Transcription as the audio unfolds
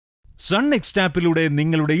Sun next ആപ്പിലൂടെ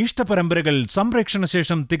നിങ്ങളുടെ ഇഷ്ടപരമ്പരകൾ സംപ്രേക്ഷണ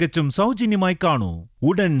ശേഷം തികച്ചും സൗജന്യമായി കാണൂ.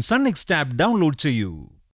 ഉടൻ സൺ നെക്സ്റ്റ് ആപ്പ് ഡൗൺലോഡ് ചെയ്യൂ.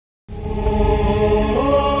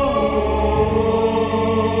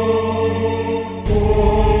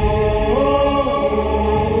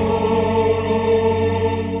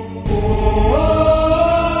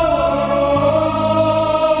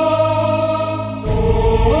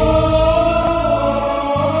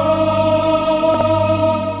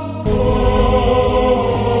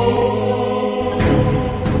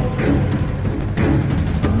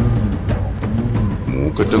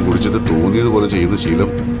 കുടിച്ചിട്ട് തോന്നിയതുപോലെ ചെയ്യുന്ന ശീലം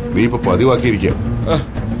നീ ഇപ്പൊ പതിവാക്കിയിരിക്കുക.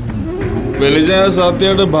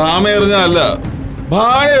 സത്യമായിട്ട് ഭാമ എറിഞ്ഞല്ല,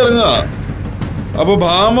 ഭാവന എറിഞ്ഞതാ. അപ്പൊ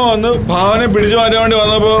ഭാമ വന്ന് ഭാവനെ പിടിച്ചു മാറ്റാൻ വേണ്ടി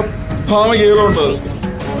വന്നപ്പോ ഭാമ കീറുണ്ട്.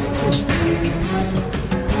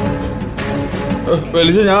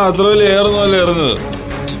 വലിച്ച ഞാൻ അത്ര വലിയ ഏറുന്നല്ല എറിഞ്ഞത്.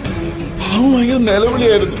 ഭാമ ഭയങ്കര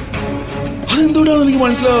നിലവിളിയായിരുന്നു. അതെന്തുകൊണ്ടാണ് എനിക്ക്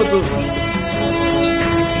മനസ്സിലാകാത്തത്.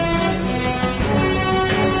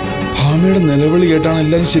 ഭാമയുടെ നിലവിളി കേട്ടാണ്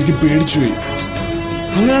എല്ലാരും ശരിക്കും പേടിച്ചുപോയി.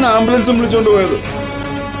 അങ്ങനെയാണ് ആംബുലൻസും വിളിച്ചോണ്ട് പോയത്.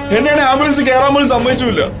 എന്നെയാണ് ആംബുലൻസ് കയറാൻ പോലും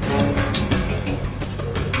സമ്മതിച്ചില്ല.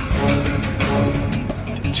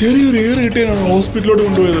 ചെറിയൊരു ഏറ് കിട്ടിയാണ് ഹോസ്പിറ്റലിലോട്ട്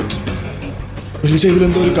കൊണ്ടുപോയത്. വലിയ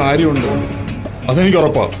ഇതിലെന്തോ ഒരു കാര്യമുണ്ട്, അതെനിക്ക്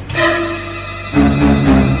ഉറപ്പാ.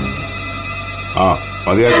 ആ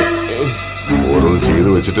മതിയാക്കും, ഓരോന്ന്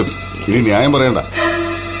ചെയ്ത് വെച്ചിട്ട് ഇനി ന്യായം പറയണ്ട.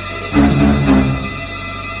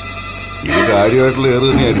 ഇത് കാര്യമായിട്ടുള്ള ഏറ്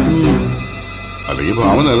തന്നെയായിരിക്കും, അല്ലെങ്കിൽ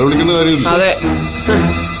ഭാമ നിലവിളിക്കേണ്ട കാര്യമില്ല.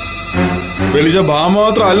 വെളിച്ച ഭാമ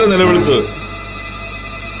മാത്രമല്ല നിലവിളിച്ചത്,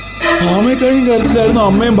 ഭാമയെ കഴിഞ്ഞും കരച്ചിലായിരുന്നു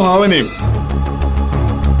അമ്മയും ഭാവനയും.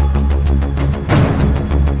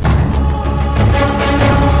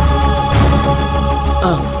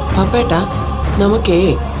 പാപ്പേട്ടാ, നമുക്കേ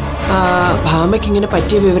ഭാമയ്ക്ക് ഇങ്ങനെ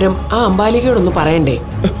പറ്റിയ വിവരം ആ അമ്പാലികയോടൊന്ന് പറയണ്ടേ?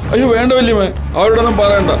 അയ്യോ വേണ്ട വല്യമ്മേ, അവരോടൊന്നും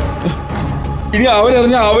പറയണ്ട. ഇനി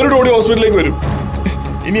അവരറിഞ്ഞ അവരുടെ ഓടി ഹോസ്പിറ്റലിലേക്ക് വരും.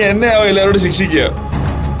 ഇനി എന്നെ എല്ലാവരോടും ശിക്ഷിക്കുക.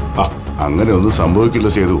 അങ്ങനെ ഒന്നും സംഭവിക്കില്ല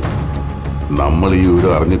സേതു. നമ്മൾ ഈ ഒരു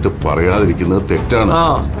അറിഞ്ഞിട്ട് പറയാതിരിക്കുന്നത് തെറ്റാണ്.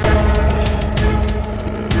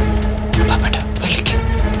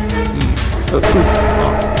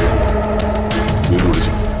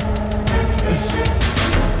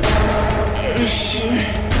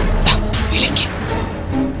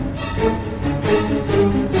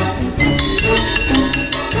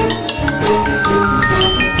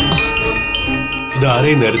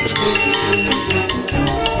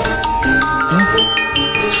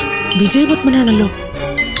 വിജയപത്മനാണല്ലോ.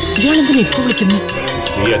 ഇയാളെന്തിനാ ഇപ്പൊ വിളിക്കുന്നു?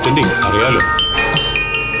 അറിയാലോ.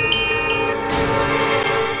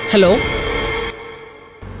 ഹലോ.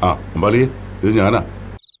 അമ്പാലിയെ, ഇത് ഞാനാ.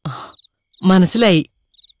 മനസ്സിലായി.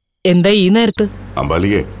 എന്താ ഈ നേരത്ത്?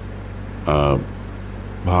 അമ്പാലിയെ,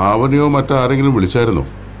 ഭാവനയോ മറ്റാരെങ്കിലും വിളിച്ചായിരുന്നോ?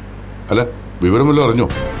 അല്ല, വിവരമല്ലോ അറിഞ്ഞോ?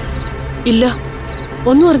 ഇല്ല,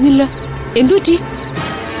 ഒന്നും അറിഞ്ഞില്ല. എന്തു പറ്റി?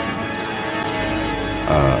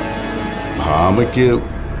 ഭാമയ്ക്ക്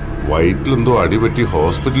വയറ്റിലെന്തോ അടിപറ്റി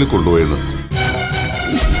ഹോസ്പിറ്റലിൽ കൊണ്ടുപോയെന്ന്.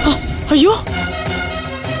 അയ്യോ,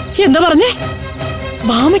 എന്താ പറഞ്ഞേ?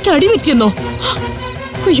 ഭാമയ്ക്ക് അടിപറ്റിയെന്നോ?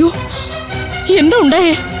 അയ്യോ, എന്താ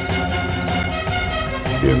ഉണ്ടായേ?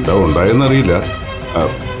 എന്താ ഉണ്ടായെന്നറിയില്ല.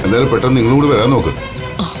 എന്തായാലും പെട്ടെന്ന് നിങ്ങളും കൂടി വരാൻ നോക്ക്.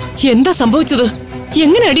 എന്താ സംഭവിച്ചത്?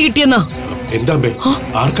 എങ്ങനെ അടി കിട്ടിയെന്നാ? എന്താ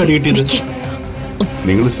ആർക്കടി കിട്ടിയത്?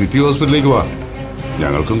 നിങ്ങൾ സിറ്റി ഹോസ്പിറ്റലിലേക്ക് വാ.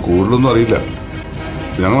 ഞങ്ങൾക്കും കൂടുതലൊന്നും അറിയില്ല.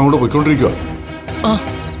 ഞങ്ങൾ അങ്ങോട്ട് പോയിക്കൊണ്ടിരിക്കുക.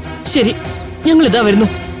 ശരി, ഞങ്ങൾ ഇതാ വരുന്നു.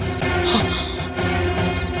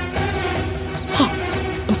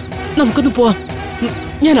 നമുക്കൊന്ന് പോവാം.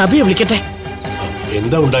 ഞാൻ അഭിയെ വിളിക്കട്ടെ.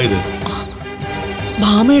 എന്താ ഉണ്ടായത്?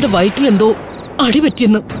 ഭാമയുടെ വയറ്റിലെന്തോ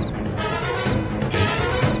അടിപറ്റിയെന്ന്.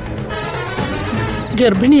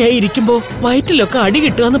 ഗർഭിണിയായി ഇരിക്കുമ്പോ വയറ്റിലൊക്കെ അടി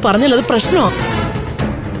കിട്ടുക എന്ന് പറഞ്ഞാൽ അത് പ്രശ്നമാണ്.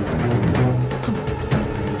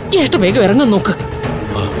 ഏട്ട വേഗം ഇറങ്ങാൻ നോക്ക്.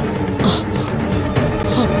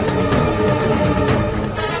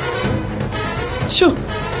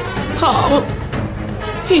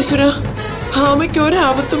 ഈശ്വര, ഭാമയ്ക്ക്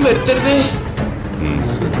ഒരാപത്തും വരുത്തരുതേ.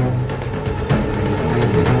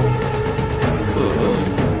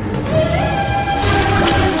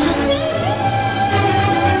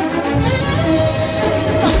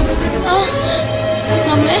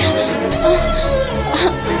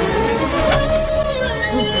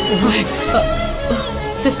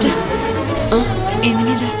 സിസ്റ്റർ,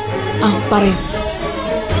 എങ്ങനെയുണ്ട്? പറയൂ.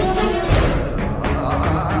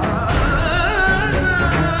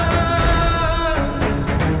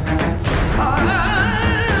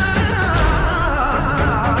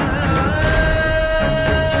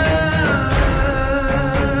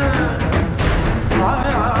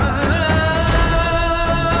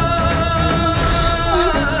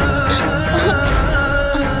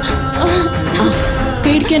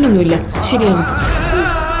 പേടിക്കാനൊന്നുമില്ല, ശരിയാകും.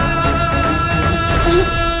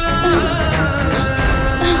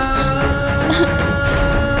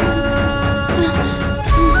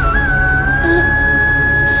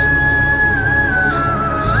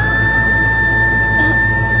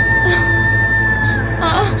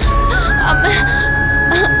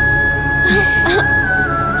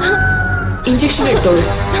 ഇഞ്ചക്ഷൻ എടുത്തോളൂ.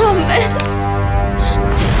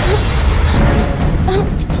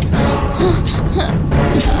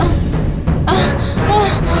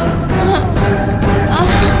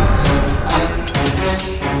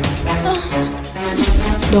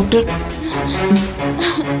 ഡോക്ടർ,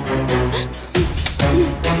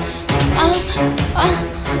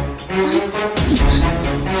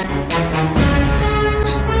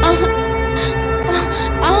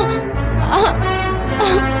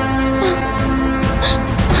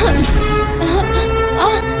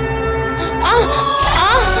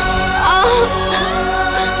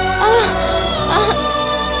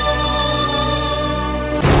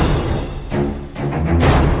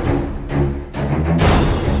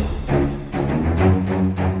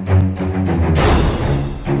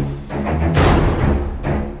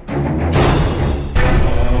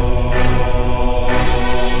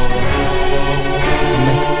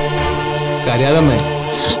 കരയാതമ്മേ,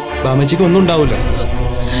 ബാമച്ചിക്ക് ഒന്നും ഉണ്ടാവൂല.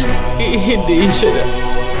 എന്റെ ഈശ്വര,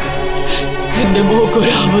 എന്റെ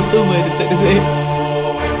മോക്കൊരാപത്തും വരുത്തരുതേ.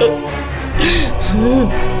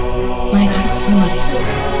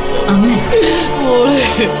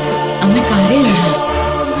 അമ്മ കരയില്ല.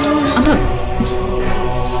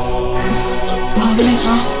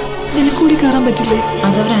 നിനക്കൂടി കയറാൻ പറ്റില്ലേ?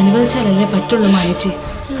 അതവർ അനുവദിച്ചാലല്ലേ പറ്റുള്ളൂ മായച്ചി.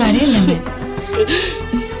 കരയില്ല അമ്മ.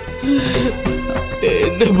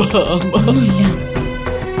 ഒന്നുമില്ല.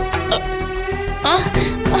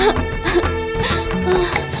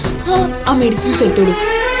 ആ മെഡിസിൻസ് എടുത്തോളൂ.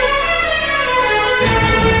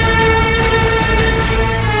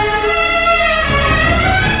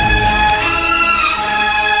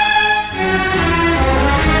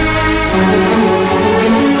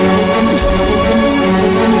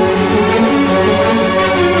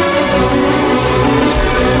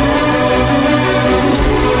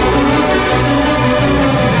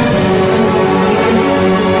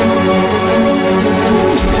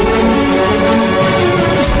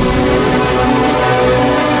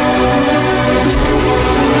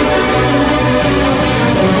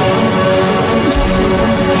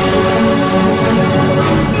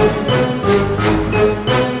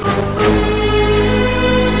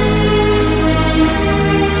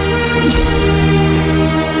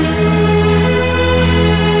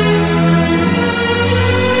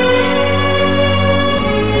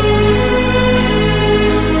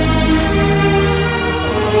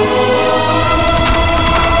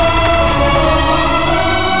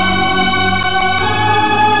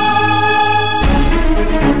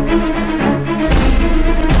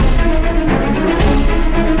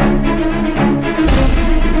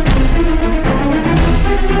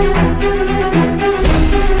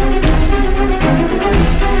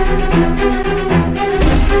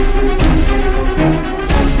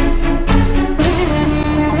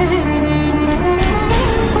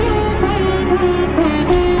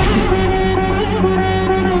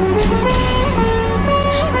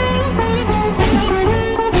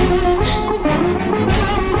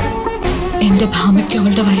 എന്റെ ഭാമയ്ക്കും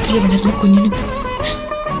അവളുടെ വയറ്റിൽ വളർന്ന കുഞ്ഞിനും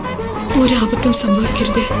ഒരാപത്തും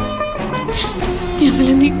സംഭവിക്കരുതേ.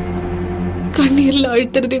 ഞങ്ങളെ നീ കണ്ണീരിൽ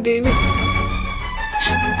ആഴ്ത്തരുതേ ദേവി.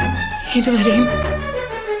 ഇതുവരെയും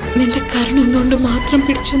നിന്റെ കരുണ ഒന്നുകൊണ്ട് മാത്രം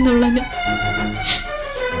പിടിച്ചെന്നുള്ള ഞാൻ.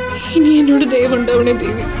 ഇനി എന്നോട് ദയവുണ്ടാവണേ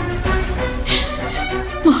ദേവി.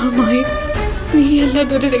 മഹാമായി നീ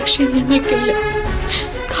അല്ലാതൊരു രക്ഷയും ഞങ്ങൾക്കില്ല.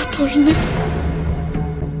 കാത്തോളണേ.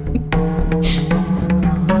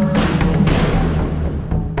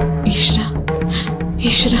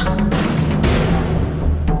 ഈശ്വര,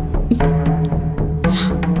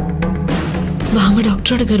 ഭാമ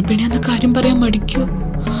ഡോക്ടറോട് ഗർഭിണിയാന്ന കാര്യം പറയാൻ മടിക്കൂ.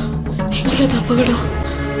 എങ്കിലത് അപകടം.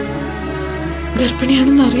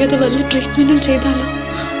 ഗർഭിണിയാണെന്ന് അറിയാതെ വല്ല ട്രീറ്റ്മെന്റും ചെയ്താലോ?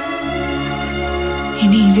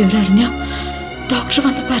 ഇനി ഈ വിവരം അറിഞ്ഞ ഡോക്ടർ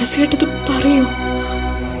വന്ന് പരസ്യമായിട്ടത് പറയൂ.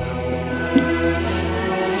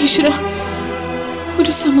 ഈശ്വര,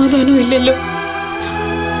 ഒരു സമാധാനവും ഇല്ലല്ലോ.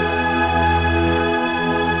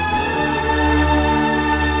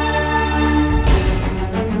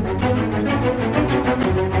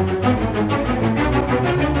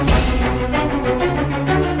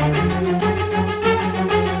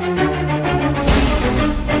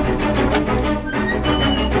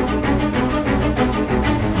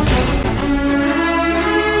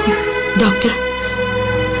 ഡോക്ടർ,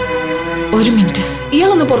 ഒരു മിനിറ്റ്.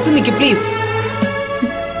 ഇയാളൊന്ന് പുറത്ത് നിൽക്കും പ്ലീസ്.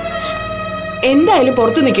 എന്തായാലും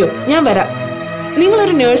പുറത്തു നിൽക്കൂ, ഞാൻ വരാം.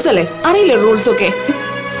 നിങ്ങളൊരു നേഴ്സല്ലേ, അറിയില്ലേ റൂൾസ് ഒക്കെ?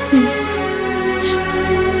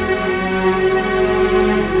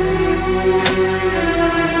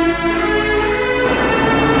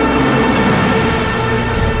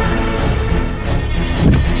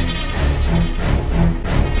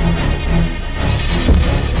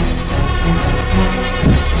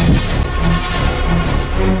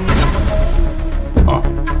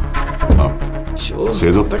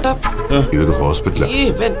 ഇതൊരു ഹോസ്പിറ്റലാണ്.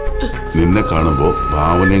 നിന്നെ കാണുമ്പോ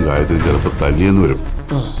ഭാവനയും ഗായത്രിയും ചിലപ്പോ തല്ലിയെന്ന് വരും.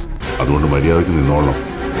 അതുകൊണ്ട് മര്യാദക്ക് നിന്നോളണം.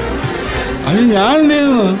 അത് ഞാൻ എന്ത്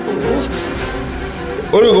ചെയ്യുന്നു?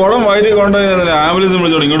 ഒരു കുടം വയറ്റിൽ കൊണ്ടുപോയി ആംബുലൻസ്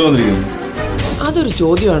വിളിച്ചോണ്ട് ഇങ്ങോട്ട് വന്നിരിക്കുന്നു. അതൊരു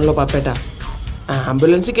ചോദ്യമാണല്ലോ പാപ്പേട്ട.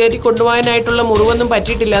 ആംബുലൻസ് കയറ്റി കൊണ്ടുപോകാനായിട്ടുള്ള മുറിവൊന്നും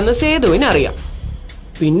പറ്റിയിട്ടില്ല എന്ന് സേതുവിനറിയാം.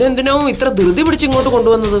 പിന്നെന്തിനോ ഇത്ര ധൃതി പിടിച്ച് ഇങ്ങോട്ട്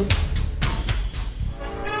കൊണ്ടുവന്നത്?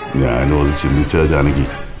 ഞാനും അത് ചിന്തിച്ച ജാനകി.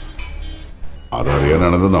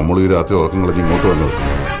 അതറിയാനാണല്ലോ നമ്മൾ ഈ രാത്രി ഉറക്കം കളഞ്ഞ് ഇങ്ങോട്ട് വന്നത്.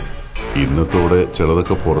 ഇന്നത്തോടെ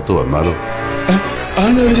ചിലതൊക്കെ പുറത്ത് വന്നാലോ?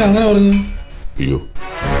 അങ്ങനെ പറഞ്ഞു. അയ്യോ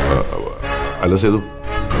അല്ല സേതു,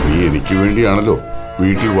 നീ എനിക്ക് വേണ്ടിയാണല്ലോ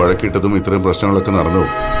വീട്ടിൽ വഴക്കിട്ടതും ഇത്രയും പ്രശ്നങ്ങളൊക്കെ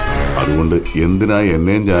നടന്നതും. അതുകൊണ്ട് എന്തിനാ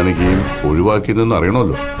എന്നെയും ജാനകിയും ഒഴിവാക്കിയതെന്ന്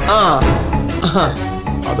അറിയണമല്ലോ.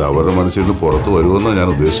 അത് അവരുടെ മനസ്സിൽ നിന്ന് പുറത്ത് വരുമെന്നാണ് ഞാൻ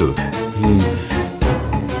ഉദ്ദേശിച്ചത്.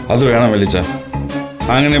 അത് വേണം വലിച്ച.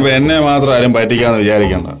 അങ്ങനെ ഇപ്പൊ എന്നെ മാത്രം ആരും പറ്റിക്കാന്ന്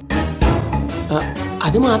വിചാരിക്കണ്ട.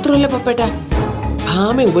 അത് മാത്രമല്ല പപ്പേട്ട,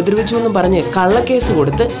 ഭാമ ഉപദ്രവിച്ചു എന്നും പറഞ്ഞ് കള്ളക്കേസ്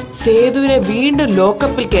കൊടുത്ത് സേതുവിനെ വീണ്ടും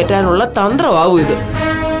ലോക്കപ്പിൽ കയറ്റാനുള്ള തന്ത്രമാവും ഇത്.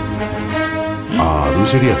 അതും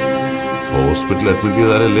ശരിയാ. ഹോസ്പിറ്റലിൽ അഡ്മിറ്റ്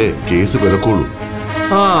ചെയ്താലല്ലേ കേസ് വിലക്കുള്ളൂ.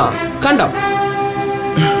 കണ്ടോ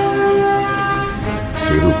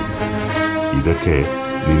സേതു, ഇതൊക്കെ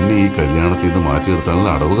നിന്നെ ഈ കല്യാണത്തിൽ നിന്ന് മാറ്റി നിർത്താനുള്ള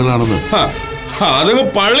അടവുകളാണെന്ന്. അതൊക്കെ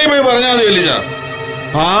പള്ളി പോയി പറഞ്ഞാൽ മതി വലിച്ച.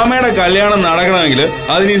 ഭാമയുടെ കല്യാണം നടക്കണമെങ്കിൽ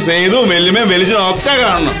അതിന് സേതുവും വെല്ലുമയും വെലിച്ചനും ഒക്കെ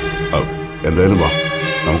കാണണം. എന്തായാലും വാ,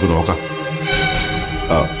 നമുക്ക് നോക്കാം.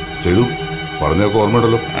 സേതു പറഞ്ഞൊക്കെ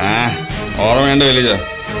ഓർമ്മയുണ്ടല്ലോ? ഓർമ്മയുണ്ട് വലിച്ച.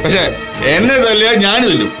 പക്ഷെ എന്നെ തല്ലിയാൽ ഞാൻ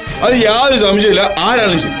തല്ലും, അത് യാതൊരു സംശയമില്ല.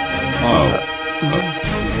 ആരാണ് ശരി.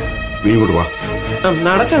 നീ ഇങ്ങോട്ട് വാ.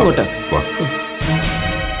 നടക്കാം അങ്ങോട്ട്. വാ.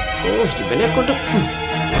 ഇവനെ കൊണ്ട്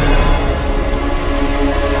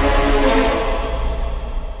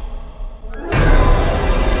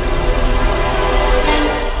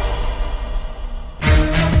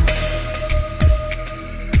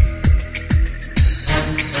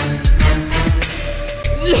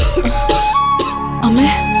അമ്മേ,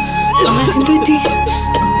 എന്ത് പറ്റി?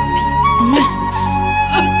 അമ്മേ,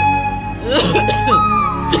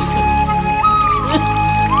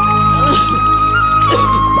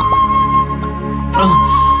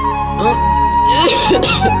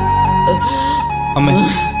 അമ്മേ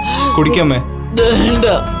കുടിക്കമ്മേ,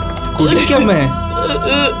 കുടിക്കമ്മേ.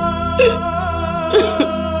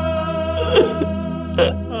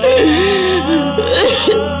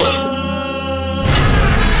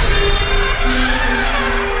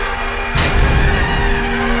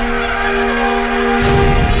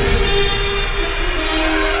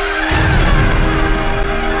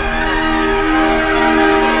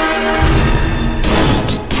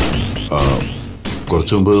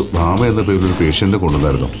 കുറച്ചു മുമ്പ് ഭാമ എന്ന പേരിൽ ഒരു പേഷ്യന്റിനെ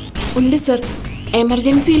കൊണ്ടുവന്നായിരുന്നു. ഉണ്ട് സർ,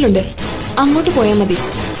 എമർജൻസിയിലുണ്ട്. അങ്ങോട്ട് പോയാൽ മതി.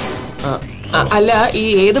 അല്ല, ഈ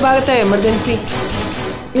ഏത് ഭാഗത്താ എമർജൻസി?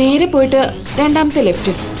 നേരെ പോയിട്ട് രണ്ടാമത്തെ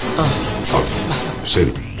ലെഫ്റ്റ്.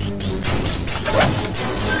 ശരി.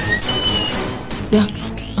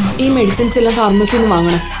 ഈ മെഡിസിൻസ് എല്ലാം ഫാർമസിയിൽ നിന്ന്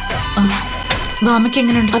വാങ്ങണം. ഭാമയ്ക്ക്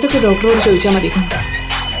എങ്ങനെയുണ്ട്? അതൊക്കെ ഡോക്ടറോട് ചോദിച്ചാൽ മതി.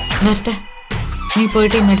 നേരത്തെ നീ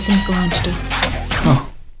പോയിട്ട് ഈ മെഡിസിൻസ് വാങ്ങിച്ചിട്ട്.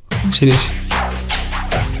 ശരി.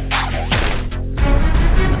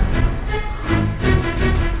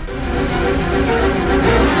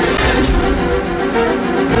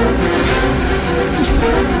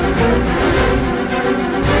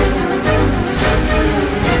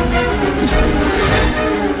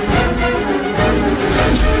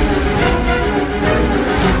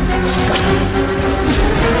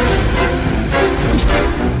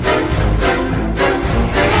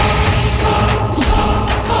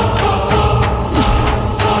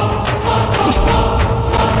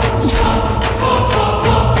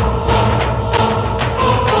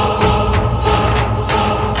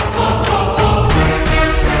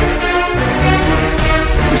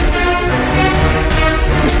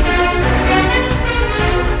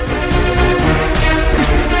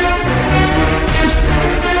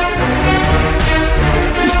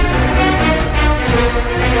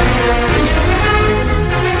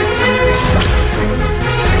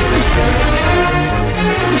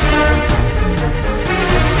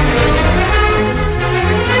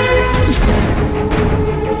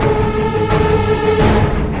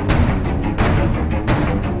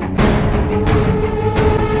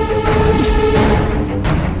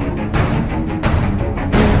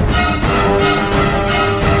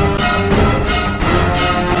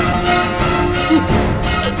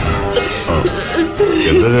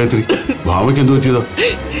 എന്താ ഗായത്രി, ഭാമയ്ക്ക് എന്ത് പറ്റിയതാ?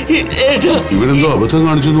 ഇവനെന്തോ അബദ്ധം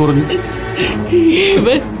കാണിച്ചു പറഞ്ഞു.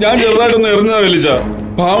 ഞാൻ ചെറുതായിട്ടൊന്ന് എറിഞ്ഞതാ വലിച്ച.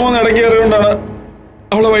 ഭാമ ഒന്ന് ഇടയ്ക്ക് എറിയുകൊണ്ടാണ്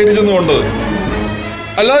അവളെ വയറ്റിൽ ചെന്ന് കൊണ്ടത്.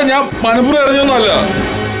 അല്ലാതെ ഞാൻ മനഃപൂർവ്വം എറിഞ്ഞൊന്നും അല്ല.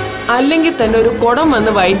 അല്ലെങ്കിൽ തന്നെ ഒരു കുടം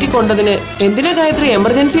വന്ന് വയറ്റി കൊണ്ടതിന് എന്തിനാ ഗായത്രി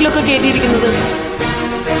എമർജൻസിയിലൊക്കെ കയറ്റിയിരിക്കുന്നത്?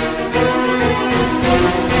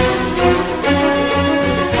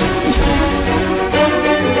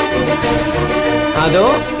 അതോ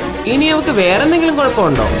ഇനി അവക്ക് വേറെന്തെങ്കിലും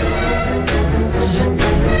കുഴപ്പമുണ്ടോ?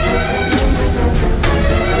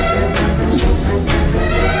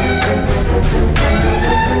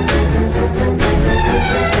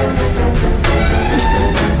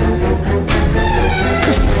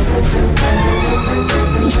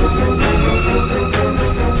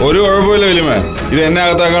 ഒരു കുഴപ്പമില്ല വലിയമേ, ഇത് എന്നെ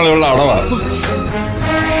അകത്താക്കാനുള്ള അടവാ.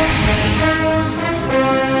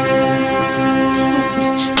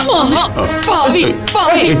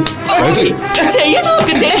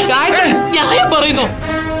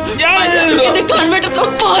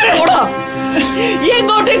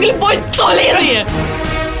 എങ്ങോട്ടെങ്കിലും പോയി തൊലയറിയ.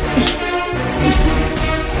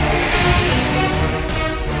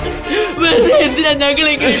 വെറുതെ എന്തിനാ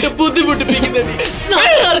ഞങ്ങളെ ബുദ്ധിമുട്ടിപ്പിക്കുന്നത്?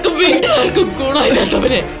 നാട്ടുകാർക്കും വീട്ടുകാർക്കും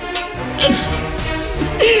ഗുണമില്ലാത്തവരെ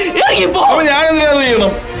ഇറങ്ങിപ്പോ. ഞാനെന്തിനാ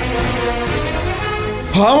ചെയ്യണം?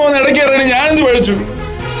 ഭാമ ഒന്ന് ഇടയ്ക്ക് ഇറങ്ങി ഞാനെന്ത് പഴിച്ചു?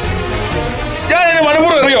 ഞാൻ എന്നെ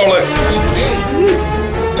മനഃപൂർവ്വം അറിയാവളെ.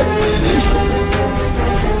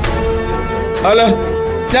 അല്ല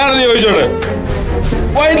ഞാനെന്ന് ചോദിച്ചോട്ടെ,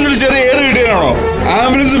 വയറ്റിലൊരു ചെറിയ ഏറ് കിട്ടിയാണോ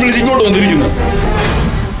ആംബുലൻസ് വിളിച്ച് ഇങ്ങോട്ട് വന്നിരിക്കുന്നത്?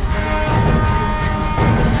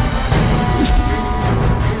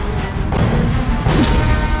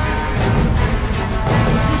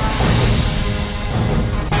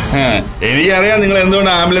 എനിക്കറിയാം നിങ്ങൾ എന്തുകൊണ്ട്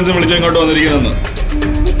ആംബുലൻസ് വിളിച്ച് ഇങ്ങോട്ട് വന്നിരിക്കുന്നെന്ന്.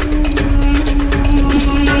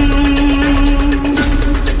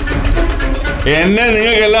 എന്നെ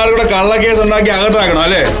നിങ്ങൾക്ക് എല്ലാവരും കൂടെ കള്ളക്കേസ് ഉണ്ടാക്കി അകത്താക്കണം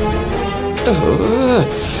അല്ലേ?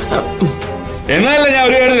 എന്നല്ല ഞാൻ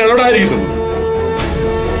ഒരു കാര്യം ഇടപെടാതിരിക്കുന്നത്.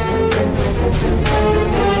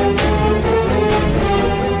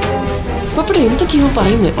 എന്തൊക്കെയോ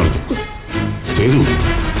പറയുന്നത്. സേതു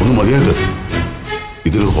ഒന്ന് മതിയാക്ക്.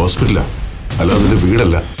 ഇതൊരു ഹോസ്പിറ്റലാ, അല്ലാതെ നിന്റെ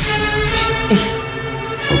വീടല്ല.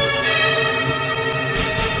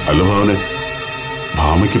 അല്ല ഭാവനെ,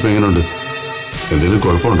 ഭാമയ്ക്കിപ്പോ എങ്ങനെയുണ്ട്? എന്തെങ്കിലും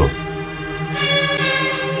കുഴപ്പമുണ്ടോ?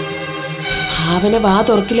 ഭാവന വാ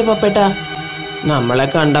തുറക്കില്ല പപ്പേട്ട. നമ്മളെ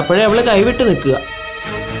കണ്ടപ്പോഴേ അവള് കൈവിട്ട് നിൽക്കുക.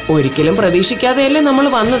 ഒരിക്കലും പ്രതീക്ഷിക്കാതെയല്ലേ നമ്മൾ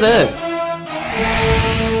വന്നത്.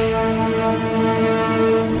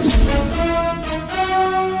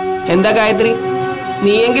 എന്താ ഗായത്രി,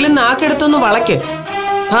 നീയെങ്കിലും നാക്കെടുത്തൊന്ന് വളയ്ക്ക്.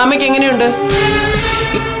 ഭാമയ്ക്ക് എങ്ങനെയുണ്ട്?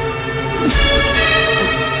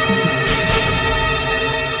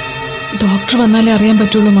 ഡോക്ടർ വന്നാലേ അറിയാൻ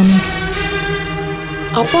പറ്റുള്ളൂ മമ്മി.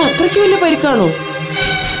 അപ്പൊ അത്രയ്ക്ക് വലിയ പരിക്കാണോ?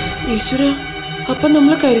 ഈശ്വര, അപ്പൊ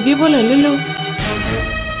നമ്മൾ കരുതിയ പോലെ അല്ലല്ലോ.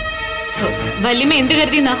 വല്യമ്മ എന്ത്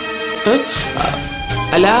കരുതിന്നാ?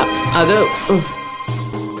 അല്ല അത്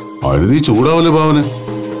അഴുതി ചൂടാവല്ലേ ഭാവന.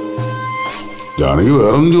 ജാനകി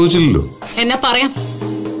വേറൊന്നും ചോദിച്ചില്ലല്ലോ. എന്നാ പറയാം,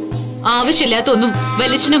 ആവശ്യമില്ലാത്തൊന്നും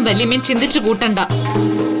വലിച്ചനും വല്യമ്മയും ചിന്തിച്ചു കൂട്ടണ്ട.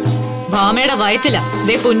 ഭാമയുടെ വയറ്റില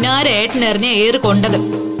ദേ പുന്നാര ഏട്ടനെറിഞ്ഞ ഏറ് കൊണ്ടത്.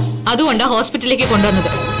 അതുകൊണ്ടാ ഹോസ്പിറ്റലിലേക്ക്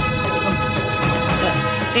കൊണ്ടുവന്നത്.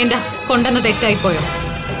 എന്താ കൊണ്ടുവന്ന തെറ്റായിപ്പോയോ?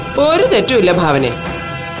 ഒരു തെറ്റുമില്ല ഭാവനെ.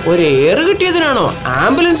 ഒരു ഏറ് കിട്ടിയതിനാണോ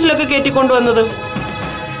ആംബുലൻസിലൊക്കെ കയറ്റിക്കൊണ്ടുവന്നത്?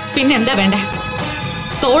 പിന്നെന്താ വേണ്ടേ?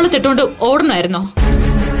 തോളത്തിട്ടോണ്ട് ഓടണമായിരുന്നോ?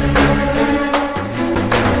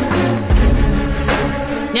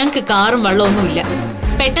 ഞങ്ങക്ക് കാറും വെള്ളമൊന്നുമില്ല.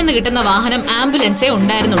 പെട്ടെന്ന് കിട്ടുന്ന വാഹനം ആംബുലൻസേ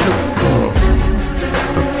ഉണ്ടായിരുന്നുള്ളൂ.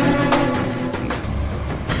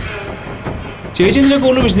 ചേച്ചി ഇതിനെ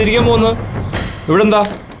കൂടുതൽ വിശദീകരിക്കാൻ പോകുന്നത്? ഇവിടെ എന്താ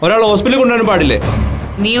ഒരാൾ ഹോസ്പിറ്റലിൽ കൊണ്ടുവരാൻ പാടില്ലേ?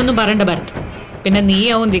 നീ ഒന്നും പറയണ്ട ഭരത്. പിന്നെ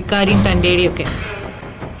നീയാവും ധിക്കാരിയും തൻ്റെടിയൊക്കെ.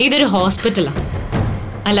 ഇതൊരു ഹോസ്പിറ്റലാ,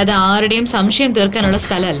 അല്ലാതെ ആരുടെയും സംശയം തീർക്കാനുള്ള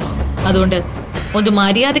സ്ഥലമല്ല. അതുകൊണ്ട് ഒന്ന്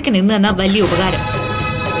മര്യാദയ്ക്ക് നിന്ന് തന്നാ വലിയ ഉപകാരം.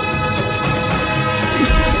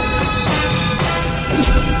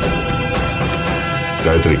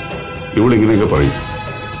 ഗായത്രി, ഇവളിങ്ങനെയൊക്കെ പറയും,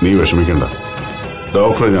 നീ വിഷമിക്കണ്ട.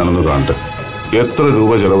 ഡോക്ടറെ ഞാനൊന്ന് കാണട്ടെ. എത്ര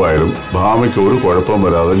രൂപ ചെലവായാലും ഭാമയ്ക്ക് ഒരു കുഴപ്പം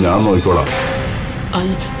വരാതെ ഞാൻ നോക്കിക്കോളാം.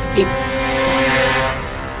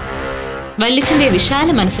 വല്യച്ഛന്റെ വിശാല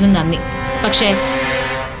മനസ്സിന് നന്ദി. പക്ഷേ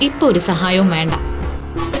ഇപ്പൊ ഒരു സഹായവും വേണ്ട.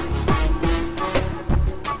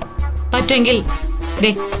 പറ്റുമെങ്കിൽ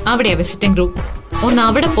അവിടെയാ വിസിറ്റിംഗ് റൂം, ഒന്ന്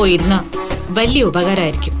അവിടെ പോയിരുന്ന വലിയ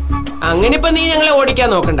ഉപകാരമായിരിക്കും. അങ്ങനെ ഇപ്പൊ നീ ഞങ്ങളെ ഓടിക്കാൻ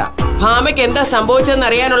നോക്കണ്ട. ഭാമയ്ക്ക് എന്താ സംഭവിച്ചതെന്ന്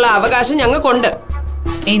അറിയാനുള്ള അവകാശം ഞങ്ങൾക്കുണ്ട്.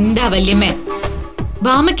 എന്താ വല്യമ്മേ,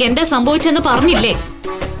 ഭാമയ്ക്ക് എന്താ സംഭവിച്ചെന്ന് പറഞ്ഞില്ലേ?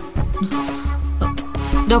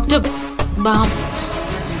 ഡോക്ടർ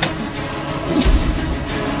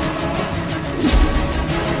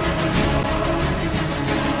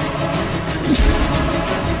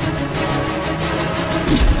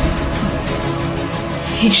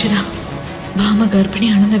ഈശ്വര, ഭാമ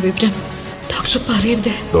ഗർഭിണിയാണെന്ന വിവരം ഡോക്ടർ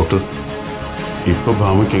പറയരുതേ. ഡോക്ടർ, ഇപ്പൊ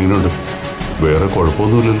ഭാമയ്ക്ക് എങ്ങനെയുണ്ട്? വേറെ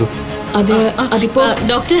കുഴപ്പമൊന്നുമില്ലല്ലോ? അതിപ്പോ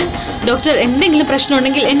ഡോക്ടർ എന്തെങ്കിലും പ്രശ്നം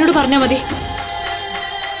ഉണ്ടെങ്കിൽ എന്നോട് പറഞ്ഞാൽ മതി.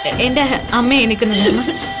 എന്റെ അമ്മയെ നിൽക്കുന്നത്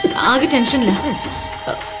ആകെ ടെൻഷനില്ല.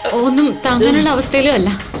 ഒന്നും താങ്ങാനുള്ള അവസ്ഥയിലും അല്ല.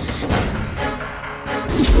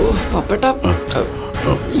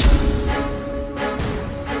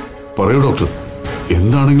 പറയൂ ഡോക്ടർ,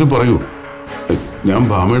 എന്താണെങ്കിലും പറയൂ. ഞാൻ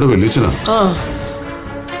ഭാമയുടെ വല്യച്ഛനാ.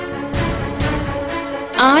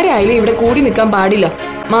 ആരായാലും ഇവിടെ കൂടി നിൽക്കാൻ പാടില്ല,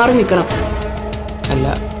 മാറി നിൽക്കണം. അല്ല,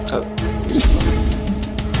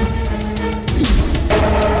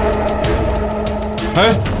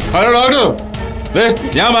 ഹലോ ഡോക്ടർ,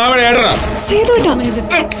 ഞാൻ ഭാമയുടെ ഏട്ടനാ.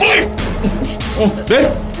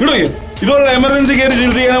 ഇതുള്ള എമർജൻസി കയറി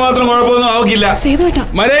ചികിത്സിക്കാൻ മാത്രം കുഴപ്പമൊന്നും ആവക്കില്ല.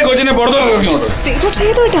 മലയെ കൊച്ചിനെ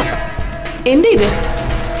പുറത്തോട്ട്. എന്താ ഇത്?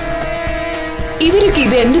 ഇവരൊക്കെ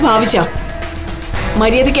ഇത് എന്ത് ഭാവിച്ചാ?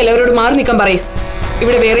 മര്യാദയ്ക്ക് എല്ലാവരോട് മാറി നിൽക്കാൻ പറയും.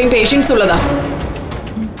 ഇവിടെ വേറെയും പേഷ്യൻസ് ഉള്ളതാ.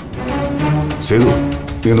 സേതു,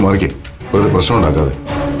 നീ ഒന്ന് മാറിക്കേ, വെറുതെ പ്രശ്നം ഉണ്ടാക്കാതെ.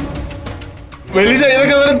 വലിയ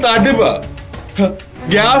ഇതൊക്കെ വെറും തട്ടിപ്പാ.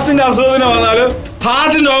 ഗ്യാസിന്റെ അസുഖത്തിന് വന്നാല്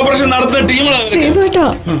ഹാർട്ടിന്റെ ഓപ്പറേഷൻ നടത്തുന്ന ടീമുകളാണ്.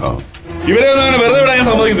 ഇവരെ ഒന്നും അങ്ങനെ വെറുതെ വിടാൻ ഞാൻ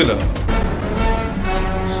സമ്മതിക്കത്തില്ല.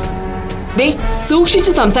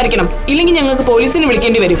 സൂക്ഷിച്ച് സംസാരിക്കണം, ഇല്ലെങ്കിൽ ഞങ്ങൾക്ക് പോലീസിനെ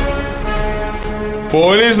വിളിക്കേണ്ടി വരും.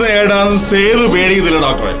 പോലീസിനെ ഏടാന്ന് സേതു പേടിക്കത്തില്ല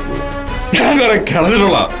ഡോക്ടറെ. ഞാൻ കുറെ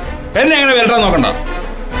കിടന്നിട്ടുള്ള, എന്നെ അങ്ങനെ വരട്ടാൻ നോക്കണ്ട.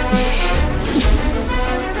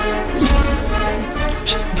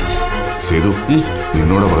 സേതു,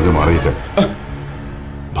 നിന്നോട് പറഞ്ഞ് മാറിയിക്കാൻ.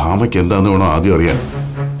 ഭാമയ്ക്ക് എന്താന്ന് വേണോ ആദ്യം അറിയാൻ.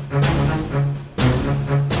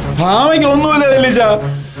 ഭാമയ്ക്ക് ഒന്നുമില്ല വെല്ലിച്ച,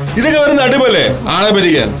 ഇതൊക്കെ വരും തട്ടിപ്പല്ലേ ആളെ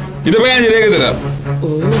പറ്റിക്കാൻ. ഇതിപ്പോ ഞാൻ ശരിയാക്കി തരാം.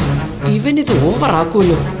 ഇവനിത്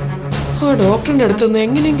ഓവറാക്കുമല്ലോ. ആ ഡോക്ടറിന്റെ അടുത്തുനിന്ന്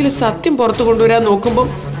എങ്ങനെയെങ്കിലും സത്യം പുറത്തു കൊണ്ടുവരാൻ നോക്കുമ്പോ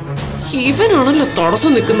ഇവനാണല്ലോ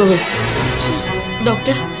തടസ്സം നിൽക്കുന്നത്.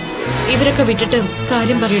 ഡോക്ടർ, ഇവരൊക്കെ വിട്ടിട്ട്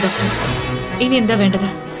കാര്യം പറയൂ ഡോക്ടർ. ഇനി എന്താ വേണ്ടത്?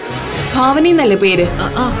 ഭാവന എന്നല്ലേ പേര്?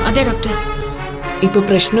 അതെ ഡോക്ടർ. ഇപ്പൊ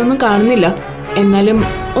പ്രശ്നമൊന്നും കാണുന്നില്ല, എന്നാലും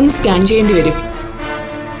ഒന്ന് സ്കാൻ ചെയ്യേണ്ടി വരും.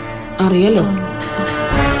 അറിയാലോ.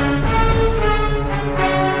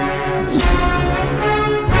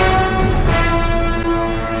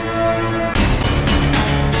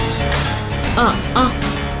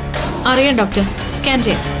 അറിയാം ഡോക്ടർ, സ്കാൻ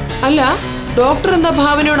ചെയ്യാം. അല്ല, ഡോക്ടർ എന്താ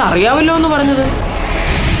ഭാവനയോട് അറിയാവല്ലോ എന്ന് പറഞ്ഞത്?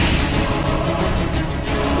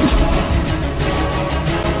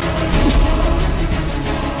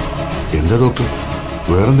 എന്താ ഡോക്ടർ,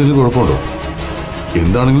 വേറെന്തെങ്കിലും കുഴപ്പമുണ്ടോ?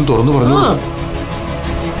 എന്താണെങ്കിലും തുറന്നു പറഞ്ഞു.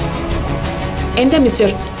 എന്താ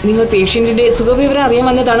മിസ്റ്റർ, നിങ്ങൾ പേഷ്യന്റിന്റെ സുഖവിവരം അറിയാൻ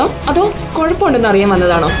വന്നതാണോ അതോ കുഴപ്പമുണ്ടെന്ന് അറിയാൻ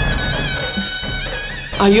വന്നതാണോ?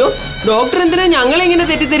 അയ്യോ, ഡോക്ടർ എന്തിനാ ഞങ്ങളെങ്ങനെ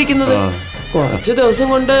തെറ്റിദ്ധരിക്കുന്നത്? കുറച്ചു ദിവസം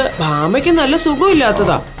കൊണ്ട് ഭാമയ്ക്ക് നല്ല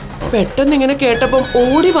സുഖമില്ലാത്തതാ. പെട്ടെന്ന് ഇങ്ങനെ കേട്ടപ്പം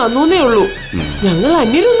ഓടി വന്നേ ഉള്ളൂ. ഞങ്ങൾ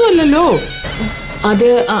അന്യരൊന്നും അല്ലല്ലോ. അത്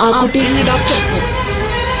ആ കുട്ടി. ഡോക്ടർ